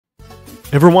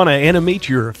Ever want to animate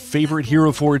your favorite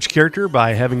Heroforge character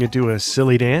by having it do a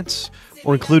silly dance?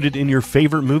 Or include it in your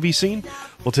favorite movie scene?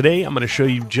 Well, today I'm going to show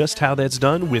you just how that's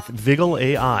done with Viggle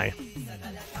Ai.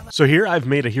 So here I've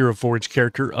made a Heroforge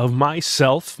character of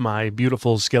myself, my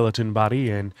beautiful skeleton body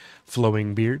and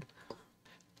flowing beard.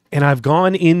 And I've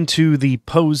gone into the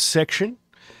pose section,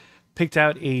 picked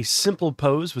out a simple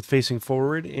pose with facing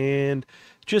forward, and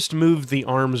just moved the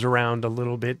arms around a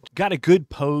little bit. Got a good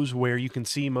pose where you can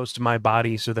see most of my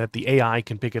body so that the AI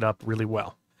can pick it up really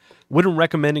well. Wouldn't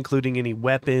recommend including any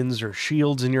weapons or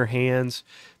shields in your hands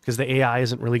because the AI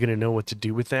isn't really going to know what to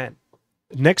do with that.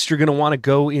 Next, you're going to want to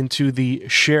go into the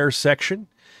share section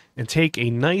and take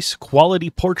a nice quality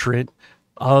portrait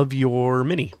of your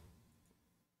mini.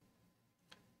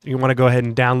 You want to go ahead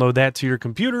and download that to your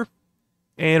computer.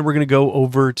 And we're going to go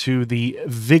over to the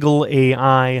Viggle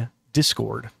Ai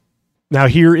Discord. Now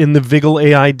here in the Viggle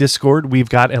Ai Discord, we've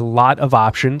got a lot of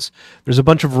options. There's a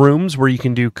bunch of rooms where you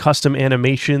can do custom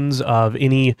animations of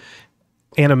any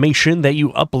animation that you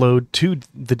upload to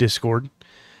the Discord.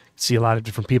 See a lot of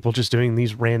different people just doing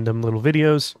these random little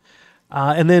videos.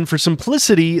 And then for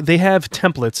simplicity, they have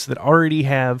templates that already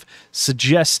have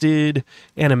suggested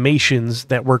animations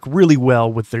that work really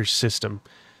well with their system.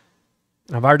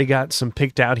 I've already got some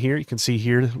picked out here. You can see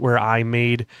here where I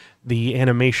made the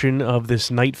animation of this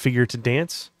knight figure to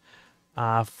dance.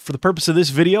 For the purpose of this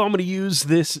video, I'm going to use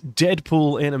this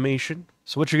Deadpool animation.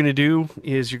 So what you're going to do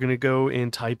is you're going to go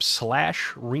and type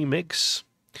 /remix,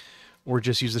 or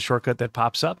just use the shortcut that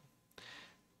pops up.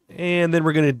 And then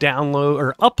we're going to download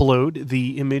or upload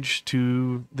the image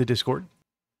to the Discord.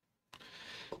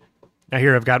 Now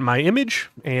here I've got my image,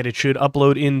 and it should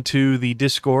upload into the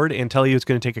Discord and tell you it's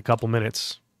going to take a couple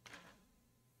minutes.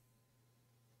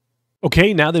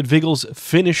 Okay, now that Viggle's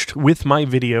finished with my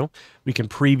video, we can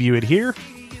preview it here.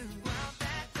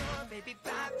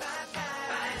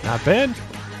 Not bad.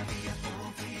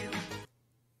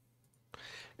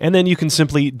 And then you can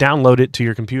simply download it to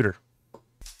your computer.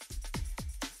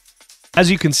 As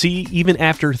you can see, even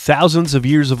after thousands of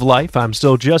years of life, I'm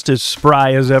still just as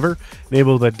spry as ever and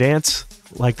able to dance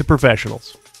like the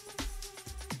professionals.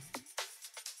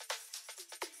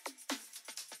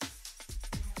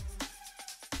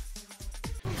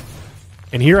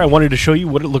 And here I wanted to show you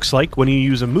what it looks like when you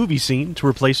use a movie scene to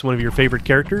replace one of your favorite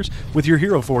characters with your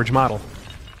Heroforge model.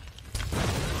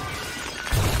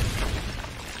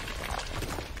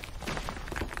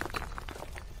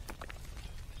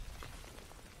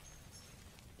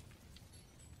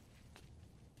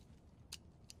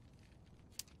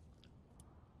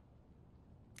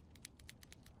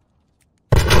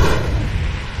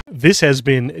 This has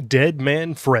been Dead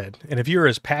Man Fred, and if you're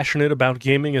as passionate about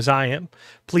gaming as I am,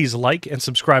 please like and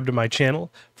subscribe to my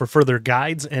channel for further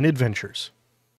guides and adventures.